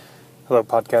Hello,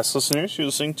 podcast listeners. You're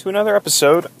listening to another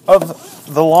episode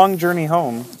of The Long Journey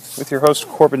Home with your host,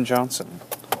 Corbin Johnson.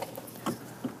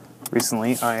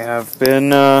 Recently, I have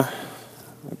been I've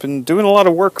been doing a lot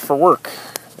of work,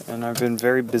 and I've been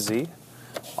very busy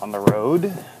on the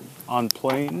road, on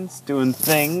planes, doing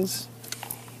things.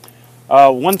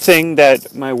 One thing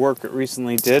that my work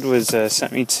recently did was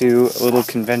sent me to a little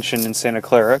convention in Santa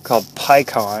Clara called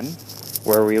PyCon,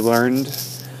 where we learned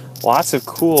lots of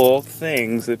cool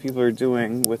things that people are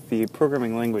doing with the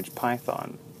programming language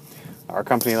Python. Our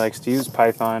company likes to use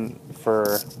Python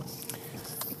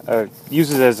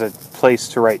use it as a place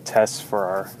to write tests for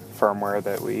our firmware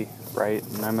that we write,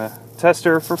 and I'm a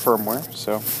tester for firmware,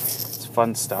 so it's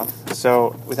fun stuff.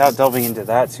 So without delving into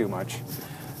that too much,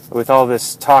 with all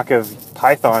this talk of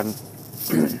Python,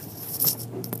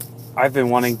 I've been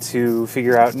wanting to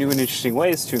figure out new and interesting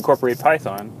ways to incorporate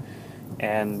Python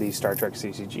and the Star Trek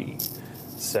CCG.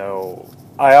 So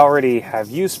I already have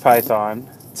used Python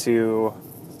to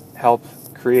help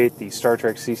create the Star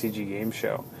Trek CCG game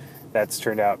show. That's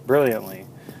turned out brilliantly.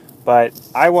 But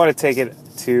I want to take it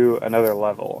to another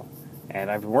level.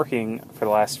 And I've been working for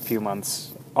the last few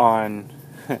months on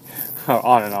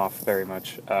and off very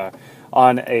much,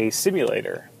 on a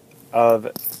simulator of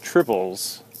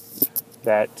Tribbles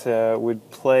that would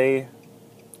play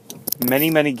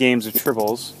many games of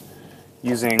Tribbles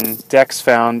using decks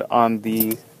found on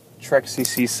the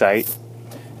TrekCC site,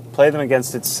 play them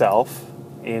against itself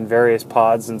in various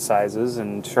pods and sizes,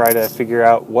 and try to figure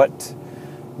out what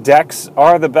decks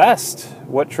are the best,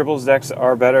 what Tribbles decks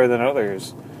are better than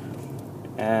others,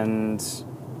 and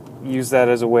use that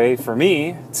as a way for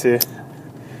me to,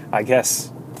 I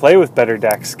guess, play with better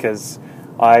decks, because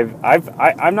I'm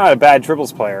not a bad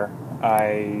Tribbles player.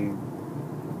 I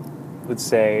would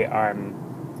say I'm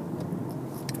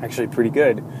actually pretty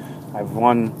good. I've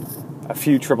won a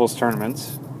few Tribbles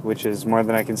tournaments, which is more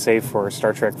than I can say for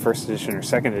Star Trek First Edition or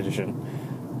Second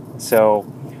Edition. So,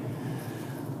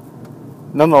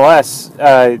 nonetheless,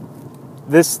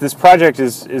 this project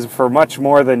is for much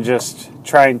more than just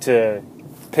trying to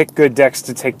pick good decks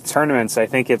to take tournaments. I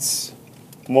think it's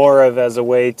more of as a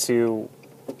way to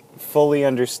fully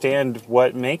understand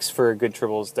what makes for a good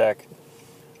Tribbles deck.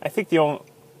 I think the only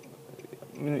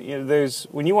there's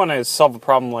when you want to solve a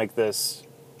problem like this,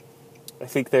 I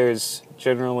think there's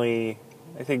generally,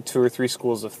 two or three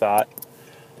schools of thought.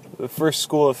 The first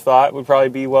school of thought would probably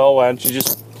be, well, why don't you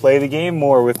just play the game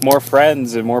more with more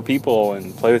friends and more people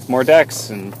and play with more decks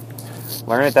and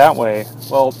learn it that way.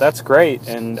 Well, that's great,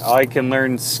 and I can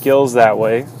learn skills that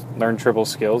way, learn Tribble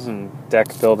skills and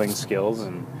deck building skills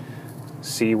and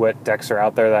see what decks are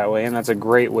out there that way, and that's a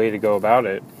great way to go about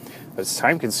it. But it's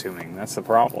time consuming, that's the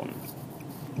problem.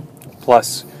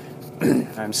 Plus,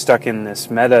 I'm stuck in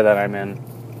this meta that I'm in.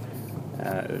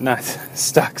 Not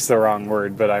stuck's the wrong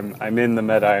word, but I'm in the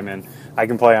meta I'm in. I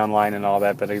can play online and all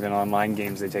that, but even online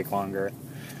games, they take longer.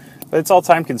 But it's all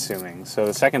time consuming. So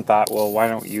the second thought, well, why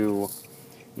don't you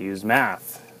use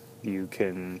math? You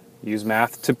can use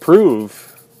math to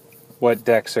prove what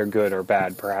decks are good or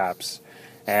bad, perhaps.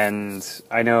 And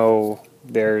I know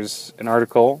there's an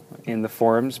article in the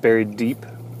forums, buried deep,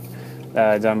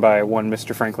 done by one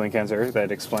Mr. Franklin Kenzer,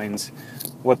 that explains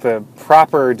what the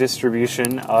proper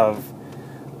distribution of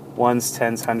ones,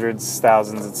 tens, hundreds,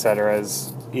 thousands, etc.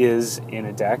 is in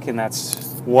a deck, and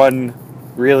that's one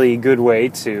really good way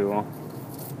to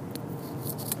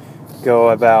go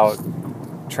about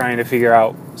trying to figure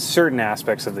out certain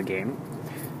aspects of the game.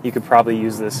 You could probably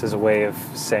use this as a way of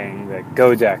saying that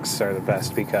Go decks are the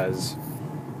best because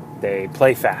they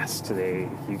play fast.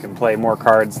 You can play more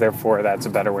cards, therefore that's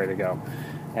a better way to go.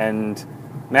 And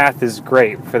math is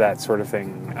great for that sort of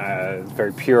thing. It's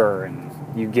very pure, and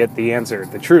you get the answer,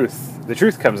 the truth. The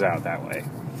truth comes out that way.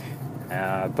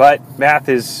 But math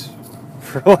is,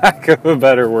 for lack of a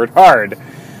better word, hard.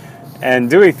 And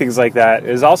doing things like that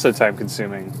is also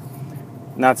time-consuming.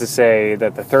 Not to say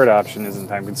that the third option isn't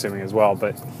time-consuming as well,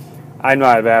 but I'm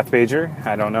not a math major.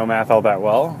 I don't know math all that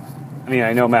well. I mean,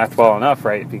 I know math well enough,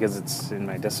 right, because it's in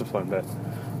my discipline, but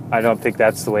I don't think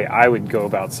that's the way I would go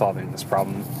about solving this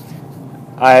problem.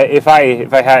 If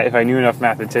I knew enough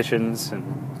mathematicians and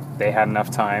they had enough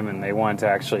time and they wanted to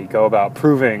actually go about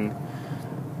proving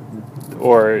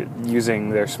or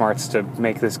using their smarts to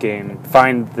make this game,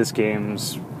 find this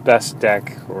game's best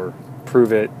deck or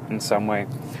prove it in some way,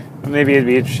 maybe it'd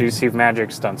be interesting to see if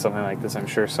Magic's done something like this. I'm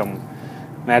sure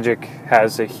Magic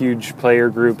has a huge player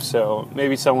group, so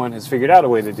maybe someone has figured out a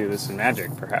way to do this in Magic,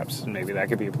 perhaps, and maybe that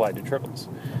could be applied to Tribbles.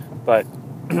 But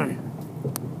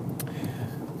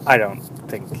I don't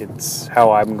think it's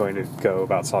how I'm going to go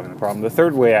about solving the problem. The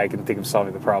third way I can think of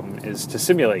solving the problem is to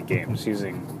simulate games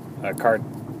using a card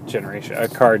generation,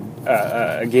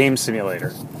 a game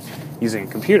simulator using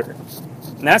a computer.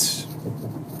 And that's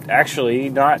actually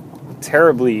not a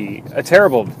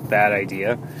terrible bad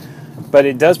idea, but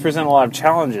it does present a lot of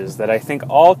challenges that I think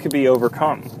all could be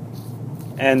overcome.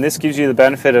 And this gives you the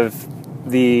benefit of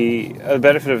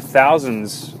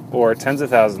thousands or tens of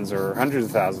thousands or hundreds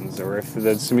of thousands, or if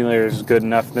the simulator is good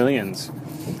enough, millions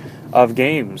of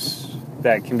games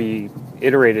that can be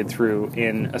iterated through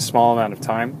in a small amount of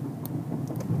time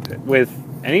with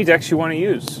any decks you want to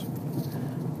use.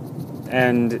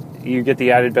 And you get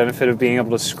the added benefit of being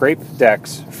able to scrape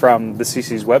decks from the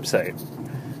CC's website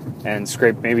and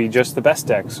scrape maybe just the best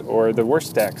decks or the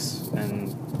worst decks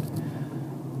and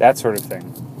that sort of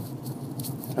thing.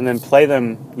 And then play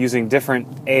them using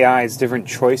different AIs, different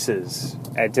choices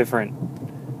at different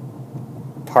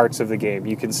parts of the game.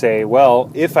 You can say, well,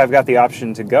 if I've got the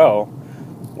option to go,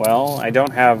 well, I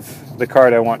don't have the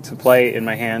card I want to play in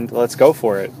my hand, let's go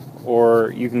for it.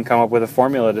 Or you can come up with a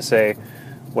formula to say,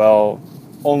 well,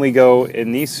 only go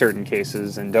in these certain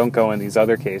cases and don't go in these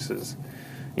other cases.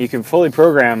 You can fully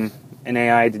program an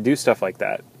AI to do stuff like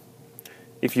that.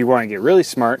 If you want to get really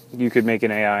smart, you could make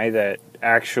an AI that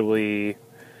actually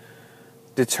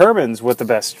determines what the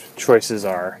best choices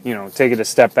are. You know, take it a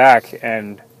step back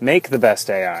and make the best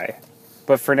AI.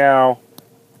 But for now,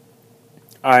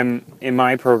 in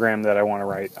my program that I want to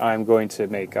write, I'm going to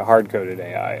make a hard-coded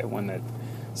AI, one that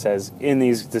says, in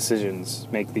these decisions,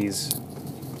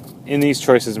 in these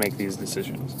choices, make these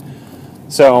decisions.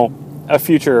 So a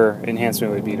future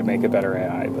enhancement would be to make a better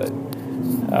AI, but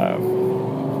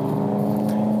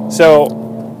so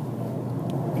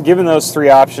given those three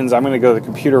options, I'm going to go the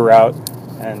computer route,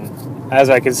 and as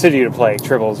I continue to play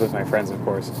Tribbles with my friends, of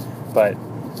course, but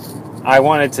I've been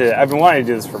wanting to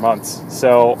do this for months.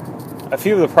 So a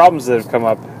few of the problems that have come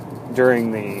up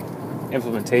during the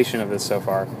implementation of this so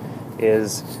far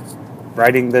is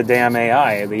writing the damn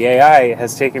AI. The AI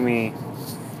has taken me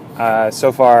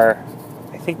so far,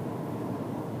 I think,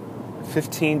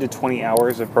 15 to 20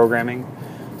 hours of programming,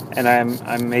 and I'm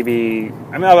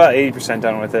about 80%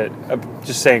 done with it.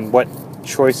 Just saying what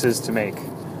choices to make,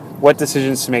 what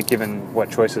decisions to make given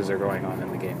what choices are going on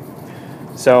in the game.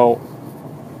 So,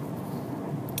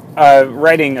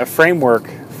 writing a framework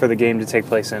for the game to take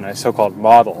place in, a so-called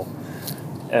model,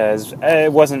 as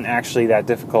it wasn't actually that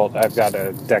difficult. I've got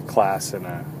a deck class and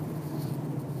a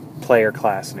player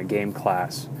class and a game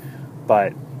class,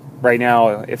 but right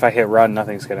now, if I hit run,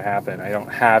 nothing's going to happen. I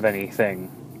don't have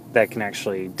anything that can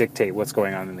actually dictate what's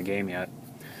going on in the game yet.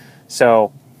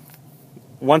 So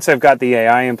once I've got the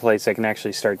AI in place, I can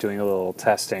actually start doing a little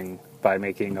testing by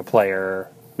making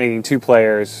two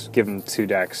players, give them two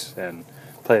decks, and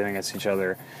play them against each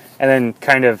other, and then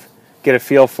kind of get a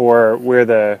feel for where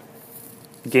the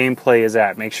gameplay is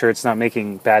at, make sure it's not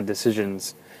making bad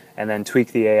decisions, and then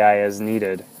tweak the AI as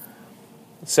needed.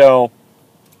 So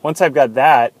once I've got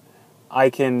that, I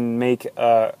can make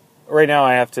right now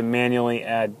I have to manually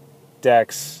add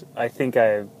decks. I think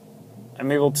I'm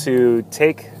able to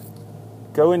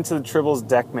go into the Tribbles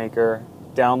deck maker,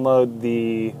 download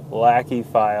the Lackey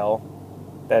file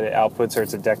that it outputs, or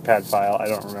it's a deck pad file, I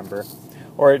don't remember.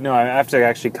 Or no, I have to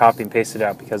actually copy and paste it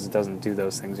out because it doesn't do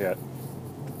those things yet.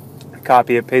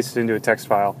 Copy it, paste it into a text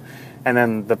file, and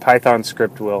then the Python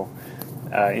script will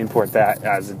import that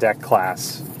as a deck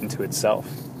class into itself.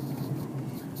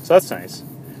 So that's nice.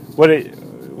 What it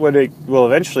will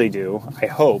eventually do, I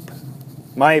hope,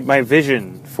 my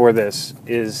vision for this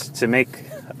is to make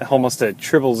almost a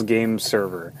Tribbles game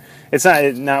server. It's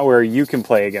not where you can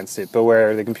play against it, but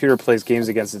where the computer plays games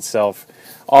against itself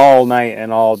all night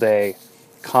and all day,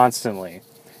 constantly.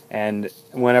 And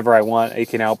whenever I want, it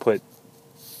can output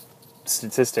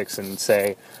statistics and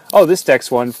say, oh, this deck's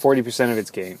won 40% of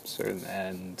its games,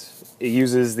 and it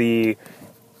uses the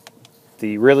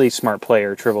really smart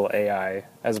player Tribble AI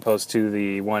as opposed to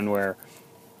the one where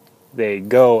they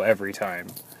go every time,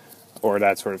 or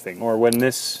that sort of thing. Or when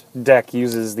this deck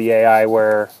uses the AI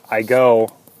where I go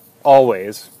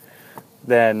always,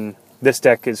 then this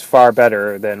deck is far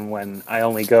better than when I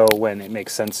only go when it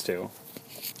makes sense to,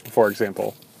 for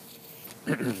example.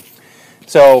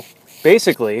 So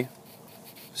basically,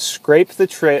 scrape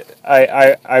the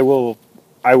I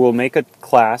will make a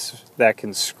class that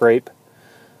can scrape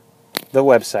the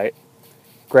website,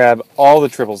 grab all the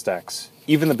Tribbles decks,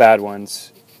 even the bad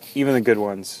ones, even the good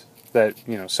ones, that,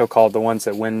 so-called the ones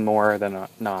that win more than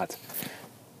not,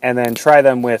 and then try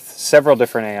them with several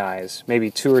different AIs,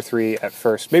 maybe 2 or 3 at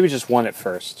first, maybe just one at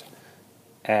first,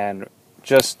 and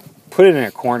just put it in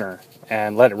a corner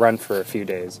and let it run for a few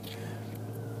days.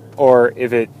 Or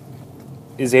if it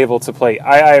is able to play.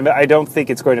 I don't think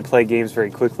it's going to play games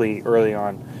very quickly early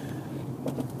on.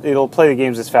 It'll play the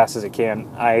games as fast as it can.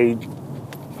 I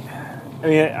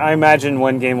mean, I imagine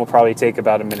one game will probably take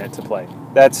about a minute to play.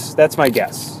 That's my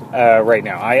guess right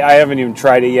now. I haven't even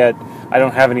tried it yet. I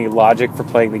don't have any logic for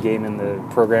playing the game in the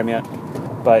program yet.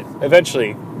 But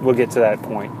eventually, we'll get to that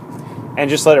point. And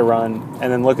just let it run,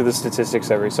 and then look at the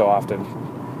statistics every so often.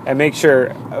 And make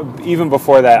sure, even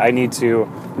before that, I need to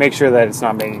make sure that it's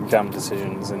not making dumb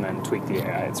decisions and then tweak the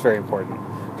AI. It's very important.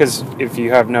 Because if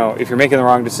you're making the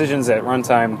wrong decisions at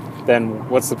runtime, then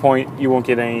what's the point? You won't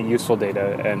get any useful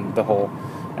data, and the whole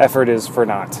effort is for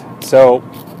naught. So,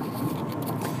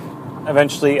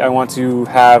 eventually, I want to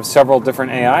have several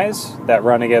different AIs that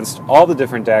run against all the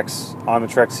different decks on the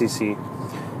Trek CC,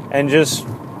 and just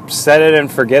set it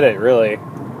and forget it, really.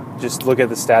 Just look at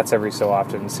the stats every so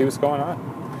often and see what's going on.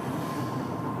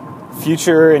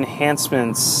 Future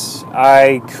enhancements.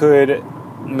 I could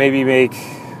maybe make...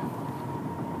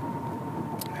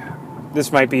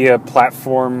 This might be a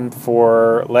platform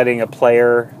for letting a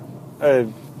player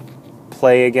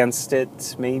play against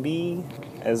it, maybe,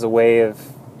 as a way of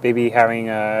maybe having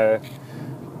a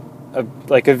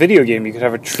video game. You could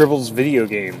have a Tribbles video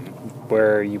game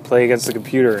where you play against the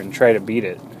computer and try to beat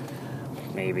it.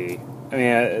 Maybe. I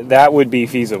mean, that would be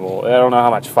feasible. I don't know how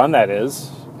much fun that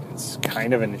is. It's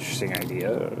kind of an interesting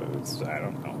idea. I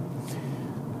don't know.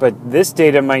 But this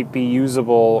data might be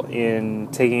usable in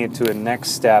taking it to a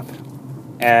next step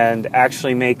and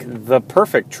actually make the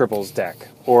perfect Tribbles deck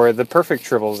or the perfect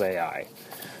Tribbles AI.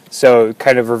 So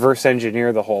kind of reverse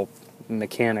engineer the whole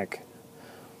mechanic.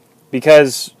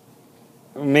 Because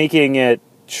making it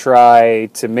try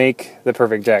to make the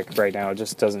perfect deck right now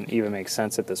just doesn't even make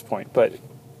sense at this point. But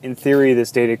in theory,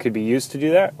 this data could be used to do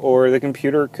that, or the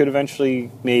computer could eventually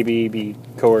maybe be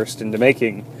coerced into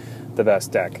making the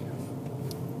best deck.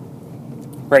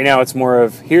 Right now, it's more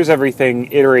of, here's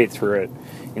everything, iterate through it,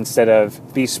 instead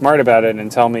of be smart about it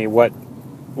and tell me what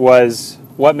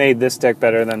made this deck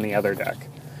better than the other deck.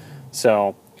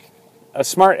 So, a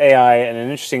smart AI and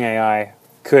an interesting AI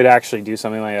could actually do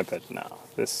something like that, but no.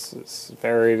 This is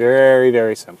very, very,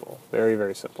 very simple. Very,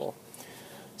 very simple.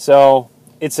 So,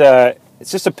 it's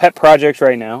just a pet project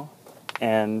right now,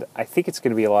 and I think it's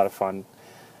going to be a lot of fun.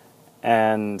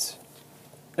 And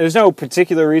there's no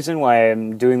particular reason why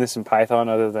I'm doing this in Python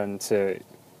other than to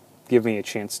give me a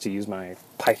chance to use my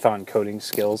Python coding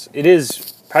skills.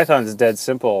 Python's dead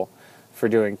simple for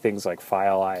doing things like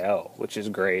file I/O, which is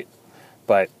great.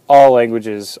 But all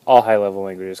high-level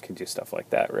languages can do stuff like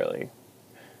that, really.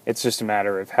 It's just a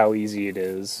matter of how easy it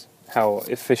is, how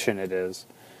efficient it is.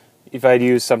 If I'd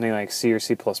use something like C or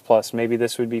C++, maybe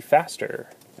this would be faster.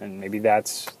 And maybe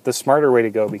that's the smarter way to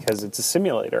go because it's a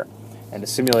simulator. And a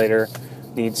simulator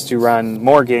needs to run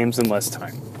more games in less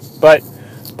time. But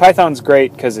Python's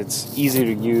great because it's easy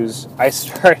to use. I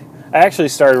actually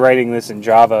started writing this in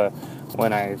Java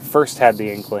when I first had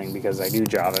the inkling because I knew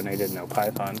Java and I didn't know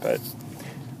Python. But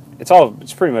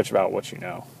it's pretty much about what you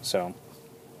know. So,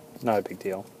 not a big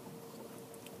deal.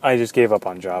 I just gave up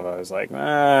on Java. I was like,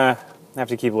 I have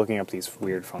to keep looking up these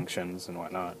weird functions and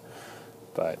whatnot.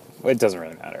 But it doesn't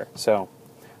really matter. So,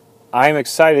 I'm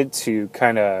excited to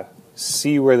kind of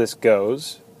see where this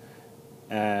goes.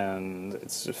 And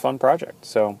it's a fun project.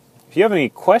 So, if you have any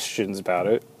questions about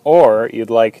it, or you'd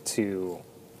like to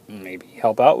maybe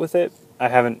help out with it,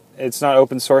 it's not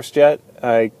open sourced yet.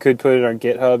 I could put it on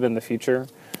GitHub in the future.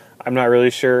 I'm not really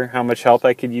sure how much help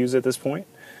I could use at this point,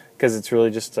 because it's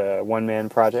really just a one-man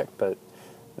project, but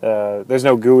there's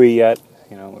no GUI yet.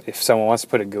 You know, if someone wants to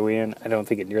put a GUI in, I don't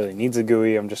think it really needs a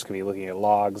GUI. I'm just going to be looking at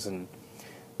logs, and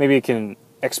maybe it can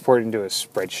export into a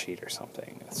spreadsheet or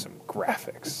something, with some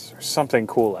graphics, or something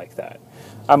cool like that.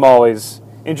 I'm always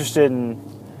interested in,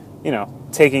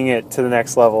 taking it to the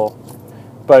next level,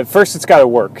 but first it's got to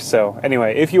work. So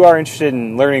anyway, if you are interested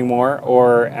in learning more,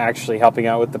 or actually helping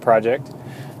out with the project,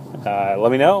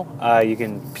 let me know. You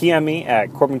can PM me at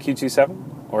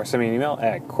CorbinQ27 or send me an email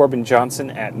at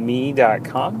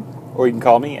corbinjohnson@me.com, or you can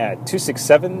call me at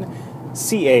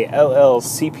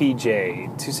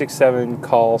 267-CALL-CPJ,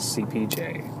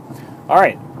 267-CALL-CPJ.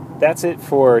 Alright, that's it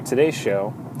for today's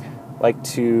show. I'd like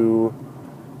to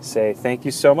say thank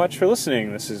you so much for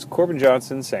listening. This is Corbin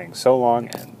Johnson saying so long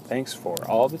and thanks for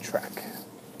all the track.